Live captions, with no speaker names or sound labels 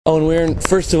Eoin Wearen,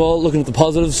 first of all, looking at the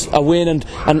positives, a win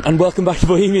and welcome back to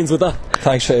Bohemians with that.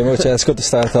 Thanks very much. It's good to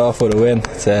start off with a win.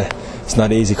 It's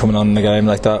not easy coming on in a game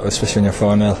like that, especially when you're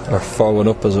 4-0 or 4-1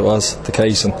 up as it was the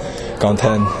case, and gone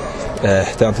down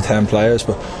to 10 players.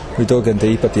 But we dug in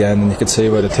deep at the end, and you could see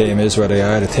where the team is, where they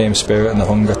are, the team spirit and the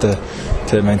hunger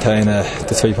to maintain the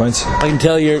 3 points. I can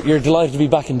tell you're delighted to be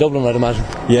back in Dublin, I'd imagine.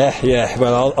 Yeah.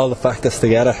 Well, all the factors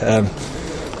together.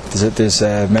 There's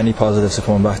many positives to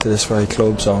coming back to this very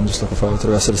club, so I'm just looking forward to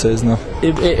the rest of the season now.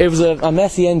 It was a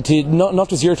messy end to not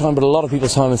just your time, but a lot of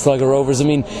people's time in Sligo Rovers. I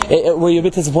mean, were you a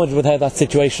bit disappointed with how that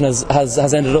situation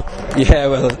has ended up? Yeah,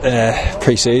 well,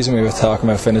 pre-season we were talking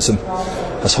about finishing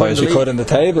as high as we could in the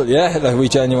table. Yeah, like we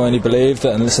genuinely believed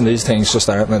it, and listen, these things just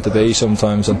aren't meant to be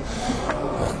sometimes. And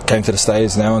came to the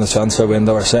stage now in the transfer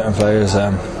window where certain players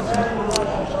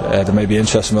they may be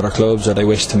interested in other clubs or they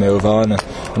wish to move on, and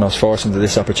I was forced into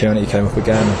this opportunity, came up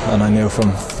again, and I knew from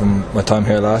my time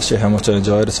here last year how much I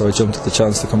enjoyed it, so I jumped at the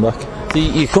chance to come back.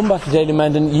 You come back to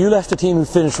Dalymount, you left a team who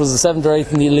finished was the 7th or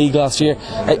 8th in the league last year,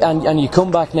 and you come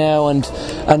back now, and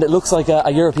it looks like a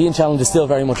European challenge is still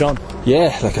very much on.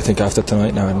 Yeah, like I think after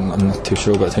tonight now, I'm not too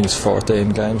sure, but I think it's 14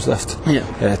 games left.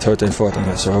 Yeah. 13, 14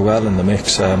 games, so we're well in the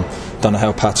mix. Don't know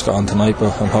how Pat's got on tonight,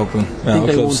 but I'm hoping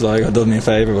clubs like have done me a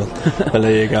favour, but well,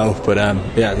 there you go. But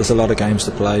yeah, there's a lot of games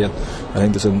to play, and I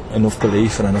think there's enough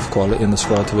belief and enough quality in the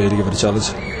squad to really give it a challenge.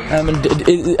 And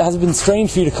it has been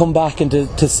strange for you to come back and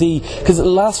to see, because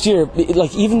last year,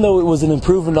 like even though it was an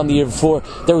improvement on the year before,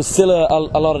 there was still a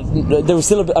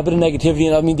bit of negativity.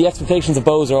 And I mean, the expectations of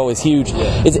Bohs are always huge.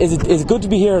 Yeah. Is it good to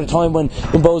be here at a time when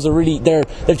Bohs are really they're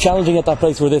challenging at that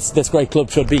place where this great club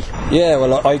should be? Yeah,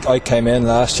 well, I came in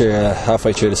last year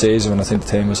halfway through the season when I think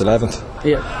the team was 11th.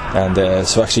 Yeah. And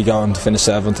so actually going to finish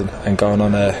 7th and going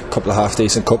on a couple of half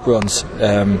decent cup runs.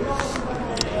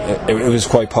 It was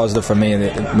quite positive for me in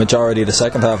the majority of the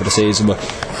second half of the season, but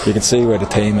you can see where the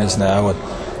team is now,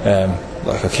 and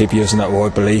like I keep using that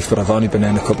word belief, but I've only been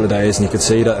in a couple of days and you can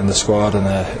see that in the squad, and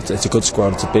it's a good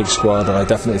squad, it's a big squad, and I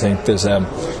definitely think there's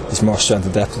more strength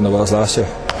and depth than there was last year.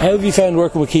 How have you found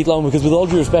working with Keith Long? Because with all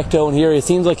due respect to Owen here, it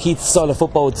seems like Keith's style of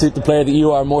football would suit the player that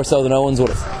you are more so than Owen's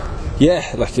with it. Yeah,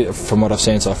 like from what I've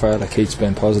seen so far, like Keith's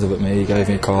been positive with me. He gave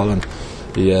me a call and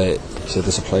he said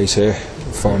there's a place here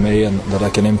for me and that I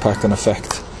can impact and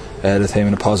affect the team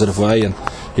in a positive way, and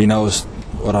he knows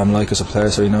what I'm like as a player,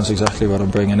 so he knows exactly what I'm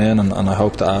bringing in, and I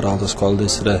hope to add all those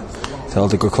qualities to all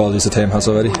the good qualities the team has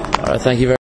already. Alright, thank you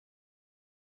very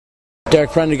much.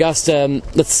 Derek Prendergast,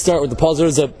 let's start with the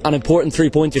positives. An important 3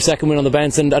 points, your second win on the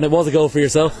bounce, and it was a goal for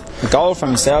yourself. A goal for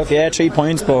myself, yeah, 3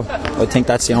 points, but I think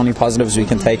that's the only positives we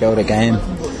can take out of the game.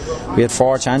 We had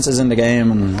 4 chances in the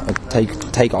game, and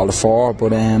I'd take all the 4,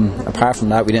 but apart from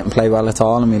that we didn't play well at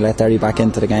all, and we let Derry back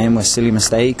into the game with silly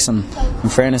mistakes, and in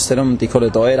fairness to them, they could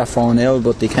have died at 4-0,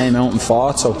 but they came out and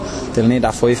fought, so they'll need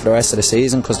that fight for the rest of the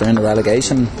season because they're in the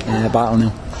relegation battle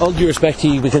now. All due respect to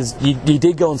you, because you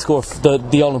did go and score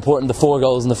the all-important, the 4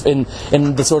 goals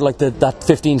in the sort of like that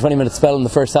 15-20 minute spell in the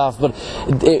first half, but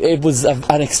it was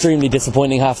an extremely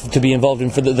disappointing half to be involved in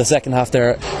for the second half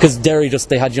there, because Derry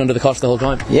they had you under the cosh the whole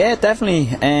time. Yeah, definitely.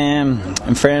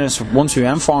 In fairness, once we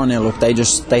went 4-0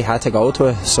 up, they had to go to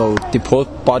it, so they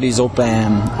put bodies up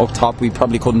top. We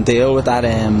probably couldn't deal with that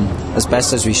as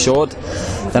best as we should.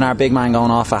 Then our big man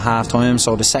going off at half time,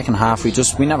 so the second half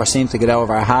we never seemed to get out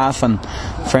of our half, and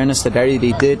in fairness to Derry,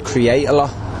 they did create a lot.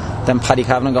 Then Paddy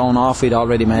Kavanagh going off, we'd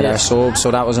already made our sub, so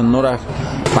that was another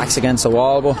backs against the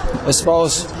wall. But I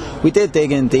suppose we did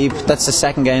dig in deep. That's the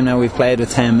second game now we've played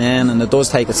with 10 men, and it does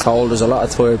take its toll. There's a lot of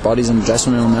tired bodies in the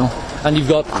dressing room now. And you've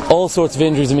got all sorts of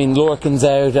injuries. I mean, Lorcan's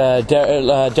out,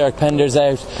 Derek Pender's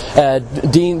out,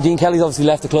 Dean Kelly's obviously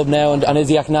left the club now, and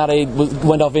Isiaq Nade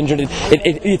went off injured.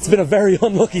 It's been a very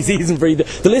unlucky season for you.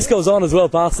 The list goes on as well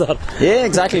past that. Yeah,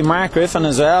 exactly. Mark Griffin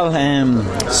as well.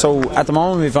 So at the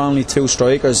moment we've only 2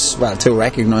 strikers, well, 2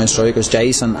 recognised strikers,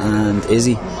 Jason and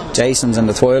Izzy. Jason's in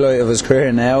the twilight of his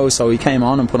career now, so he came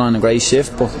on and put on a great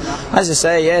shift. But as you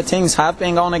say, yeah, things have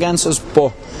been going against us,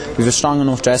 but we've a strong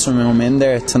enough dressing room in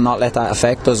there to not let that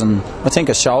affect us, and I think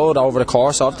it showed over the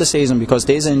course of the season, because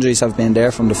these injuries have been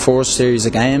there from the first series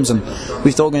of games, and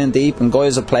we've dug in deep, and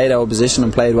guys have played our position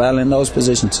and played well in those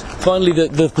positions. Finally,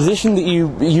 the position that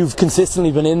you've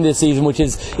consistently been in this season, which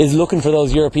is looking for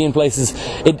those European places,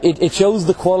 it shows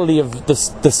the quality of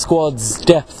the squad's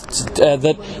depth,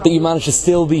 that you managed to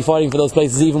still be fighting for those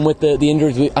places even with the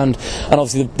injuries and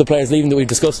obviously the players leaving that we've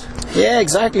discussed. Yeah,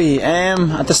 exactly.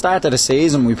 At the start of the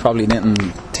season we probably didn't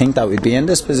think that we'd be in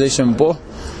this position, but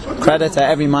credit to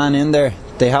every man in there.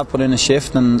 they have put in a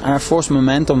shift, and our first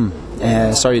momentum,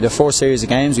 the first series of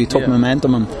games we took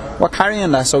momentum, and we're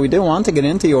carrying that, so we do want to get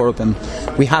into Europe, and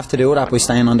we have to do that by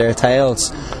staying on their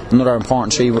tails. Another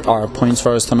important 3 points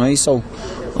for us tonight, so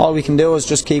all we can do is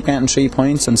just keep getting 3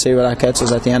 points and see where that gets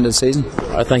us at the end of the season.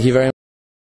 Thank you very much.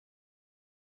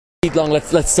 Long,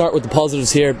 let's start with the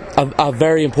positives here. A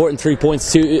very important 3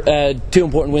 points, two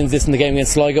important wins this in the game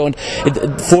against Sligo, and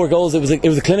 4 goals. It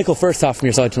was a clinical first half from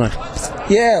your side tonight.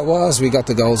 Yeah, it was. We got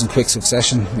the goals in quick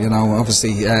succession.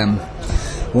 Obviously.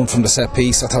 One from the set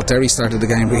piece. I thought Derry started the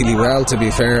game really well, to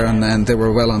be fair, and they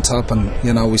were well on top, and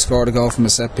we scored a goal from a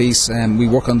set piece, and we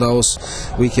work on those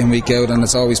week in, week out, and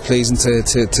it's always pleasing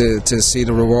to see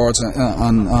the rewards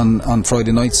on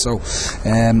Friday night. So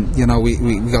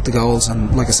we got the goals,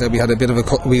 and like I said, we had a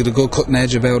good cutting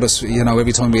edge about us.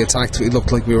 Every time we attacked, it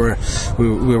looked like we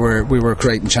were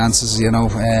creating chances.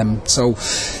 So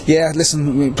yeah,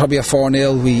 listen, probably a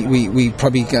 4-0. We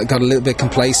probably got a little bit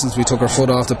complacent. We took our foot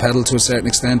off the pedal to a certain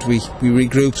extent. We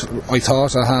regrouped, I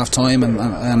thought, at half time,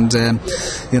 and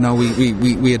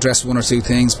we addressed 1 or 2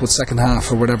 things, but second half,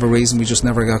 for whatever reason, we just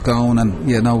never got going, and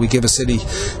we give a City,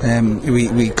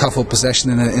 we cough up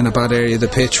possession in a bad area of the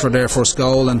pitch for their first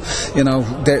goal, and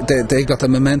they got the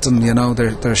momentum,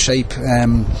 their shape,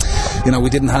 we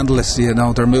didn't handle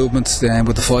it, their movement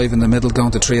with the 5 in the middle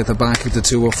going to 3 at the back, with the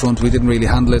 2 up front, we didn't really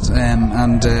handle it,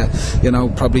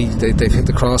 probably they've hit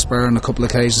the crossbar on a couple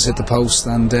of occasions, hit the post,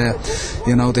 and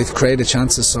they've created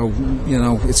chances, so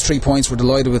it's 3 points. We're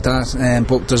delighted with that,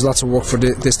 but there's lots of work for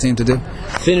this team to do.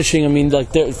 Finishing,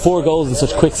 4 goals in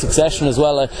such quick succession as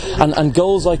well, and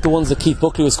goals like the ones that Keith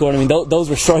Buckley was scoring. Those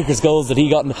were strikers' goals that he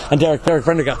got, and Derek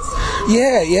Prendergast.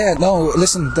 Yeah. No,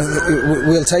 listen,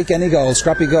 we'll take any goals,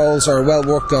 scrappy goals or well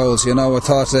worked goals. I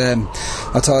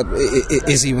thought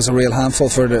Izzy was a real handful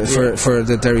for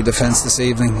the Derry defence this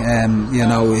evening.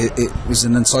 It was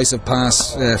an incisive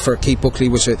pass for Keith Buckley,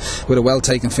 with a well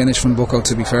taken finish from Bucko,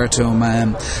 to be fair to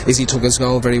him. Izzy took his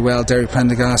goal very well. Derek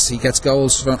Prendergast, he gets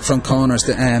goals from corners.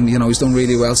 He's done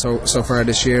really well so far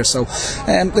this year. So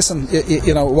listen,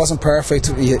 it wasn't perfect.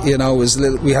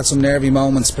 We had some nervy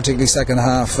moments, particularly second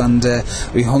half, and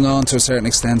we hung on to a certain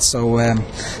extent. So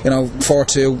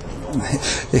 4-2.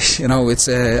 It's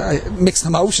mixed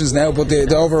emotions now, but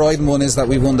the overriding one is that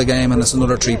we won the game, and it's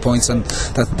another 3 points, and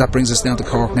that brings us down to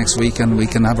Cork next week, and we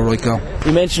can have a right go.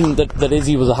 You mentioned that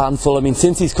Izzy was a handful.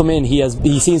 Since he's come in,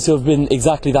 he seems to have been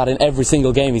exactly that in every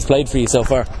single game he's played for you so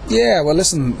far. Yeah, well,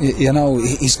 listen,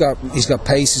 he's got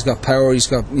pace, he's got power, he's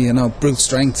got brute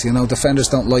strength. Defenders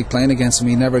don't like playing against him.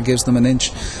 He never gives them an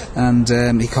inch, and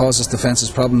he causes defences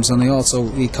problems, and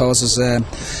he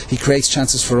creates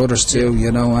chances for others too.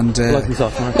 And like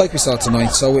we saw tonight.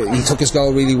 So he took his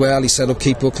goal really well. He set up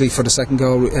Keith Buckley for the second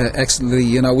goal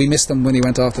excellently. We missed him when he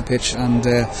went off the pitch, and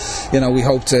we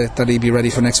hope that he'd be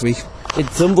ready for next week.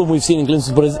 It's something we've seen in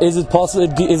glimpses, but is it possible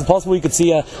we could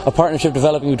see a partnership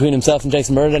developing between himself and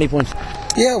Jason Byrne at any point?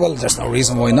 Yeah, well, there's no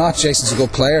reason why not. Jason's a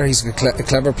good player. He's a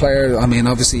clever player.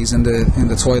 Obviously he's in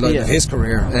the twilight of his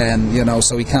career, and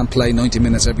so he can't play 90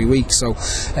 minutes every week. So,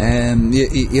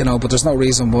 but there's no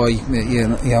reason why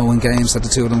in games that the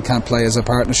two of them can't play as a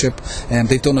partnership.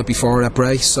 They've done it before at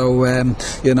Bray, so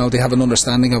they have an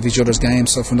understanding of each other's game.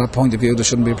 So from that point of view, there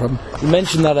shouldn't be a problem. You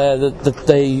mentioned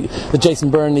that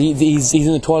Jason Byrne, he's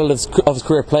in the twilight of his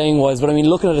career playing wise, but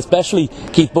looking at especially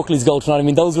Keith Buckley's goal tonight,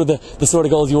 those were the sort of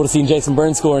goals you would have seen Jason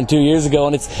Byrne scoring 2 years ago,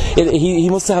 and he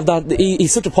must have that.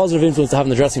 He's such a positive influence to have in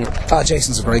the dressing room.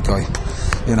 Jason's a great guy.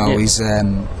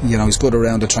 He's good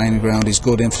around the training ground. He's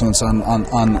good influence on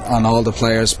all the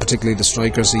players, particularly the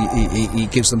strikers. He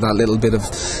gives them that little bit of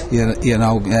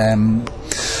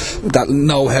that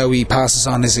know-how. He passes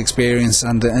on his experience,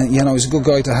 and he's a good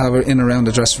guy to have in around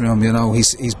the dressing room.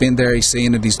 He's been there, he's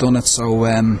seen it, he's done it. So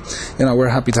we're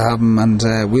happy to have him, and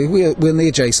we'll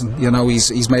need Jason.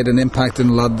 He's made an impact in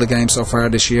a lot of the games so far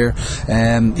this year.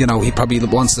 He probably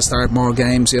wants to start more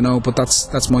games, but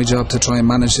that's my job, to try and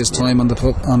manage his time on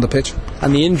the pitch.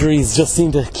 And the injuries just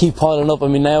seem to keep piling up.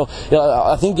 Now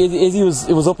I think Izzy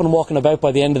was up and walking about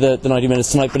by the end of the 90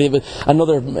 minutes tonight, but it was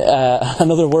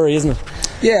another worry, isn't it?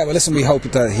 Yeah, well, listen, we hope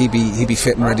that he be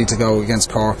fit and ready to go against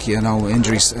Cork.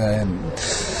 Injuries are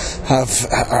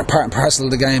part and parcel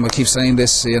of the game. I keep saying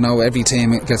this. Every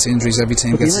team gets injuries. Every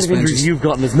team gets suspensions. The injuries you've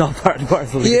gotten is not part and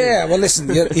parcel of the game. Yeah, well, listen,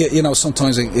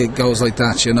 sometimes it goes like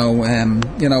that.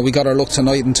 We got our luck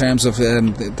tonight in terms of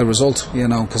the result.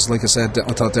 Because like I said,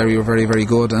 I thought Derry were very, very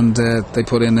good, and they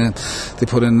put in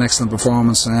an excellent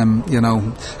performance.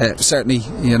 Certainly,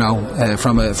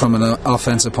 from an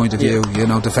offensive point of view,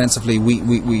 defensively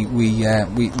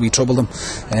we troubled them,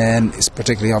 and it's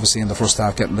particularly obviously in the first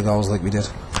half getting the goals like we did.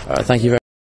 Thank you very much.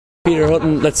 Peter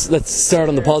Hutton, let's start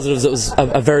on the positives. It was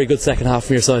a very good second half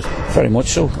from your side. Very much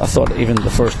so. I thought even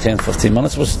the first 10-15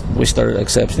 minutes we started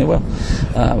exceptionally well.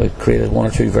 We created one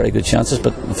or two very good chances,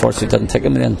 but unfortunately didn't take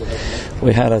them. And then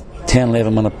we had a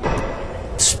 10-11 minute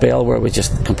spell where we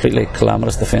just completely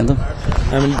calamitous defending.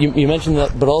 I mean, you mentioned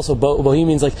that, but also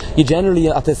Bohemians, like, you generally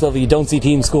at this level you don't see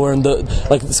teams scoring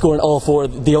all four,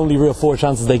 the only real four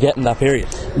chances they get in that period.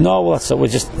 No, well, so we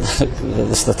just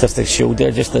the statistics showed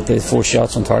there just that they had 4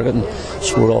 shots on target and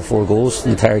scored all 4 goals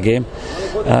in the entire game.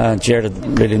 Jared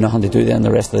had really nothing to do then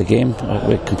the rest of the game.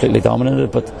 We completely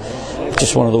dominated, but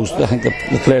just one of those. I think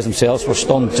the players themselves were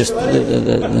stunned. Just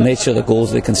the nature of the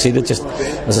goals they conceded. Just,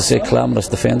 as I say, calamitous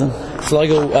defending.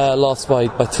 Sligo lost by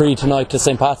 3 tonight to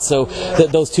St. Pat's, so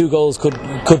those 2 goals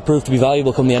could prove to be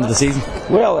valuable come the end of the season.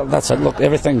 Well, that's it. Look,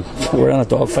 everything, we're in a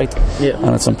dogfight,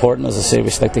 and it's important, as I say, we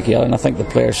stick together. And I think the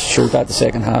players showed that the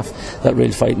second half, that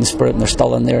real fighting spirit, and they're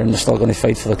still in there and they're still going to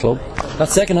fight for the club. That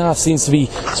second half seems to be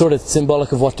sort of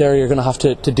symbolic of what Derry are going to have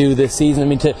to do this season. I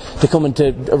mean, to come and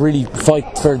to really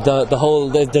fight for the whole.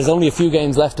 There's only a few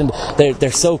games left, and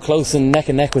they're so close and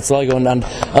neck with Sligo, and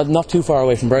not too far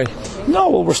away from Bray. No,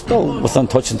 well, we're still within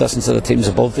touching distance of the teams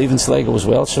above, even Sligo as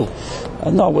well. So,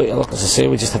 look, as I say,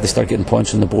 we just have to start getting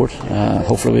points on the board.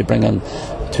 Hopefully, we bring in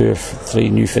 2 or 3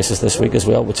 new faces this week as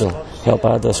well, which will help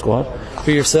add to the squad.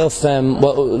 For yourself,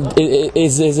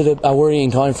 is it a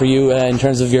worrying time for you in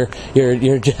terms of your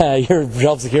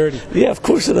job security? Yeah, of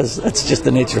course it is. It's just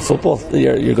the nature of football.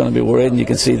 You're going to be worried, and you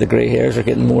can see the grey hairs are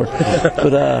getting more.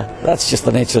 But that's just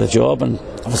the nature of the job, and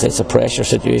obviously it's a pressure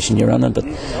situation you're in. But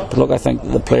look, I think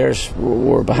the players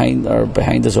were behind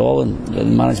us all, and the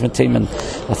management team, and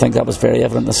I think that was very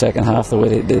evident in the second half, the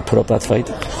way they put up that fight.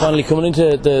 Finally, coming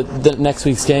into the next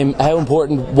week's game, how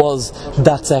important was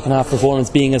that second half performance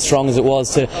being as strong as it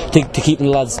was to keeping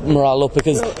the lads' morale up?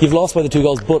 Because you've lost by the 2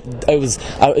 goals, but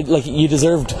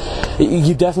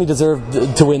you definitely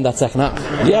deserved to win that second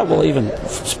half. Yeah, well, even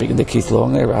speaking to Keith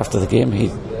Long there after the game,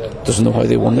 he doesn't know how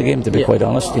they won the game, to be quite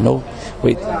honest.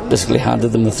 We basically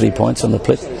handed them the 3 points on the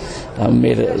plate.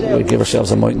 We gave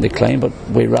ourselves a mountain to climb, but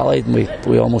we rallied and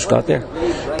we almost got there.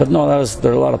 But no,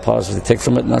 there are a lot of positives to take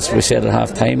from it, and that's what we said at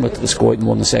half time. Let's go out and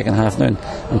win the second half now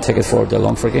and take it forward to a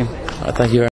Longford game.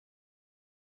 Thank you.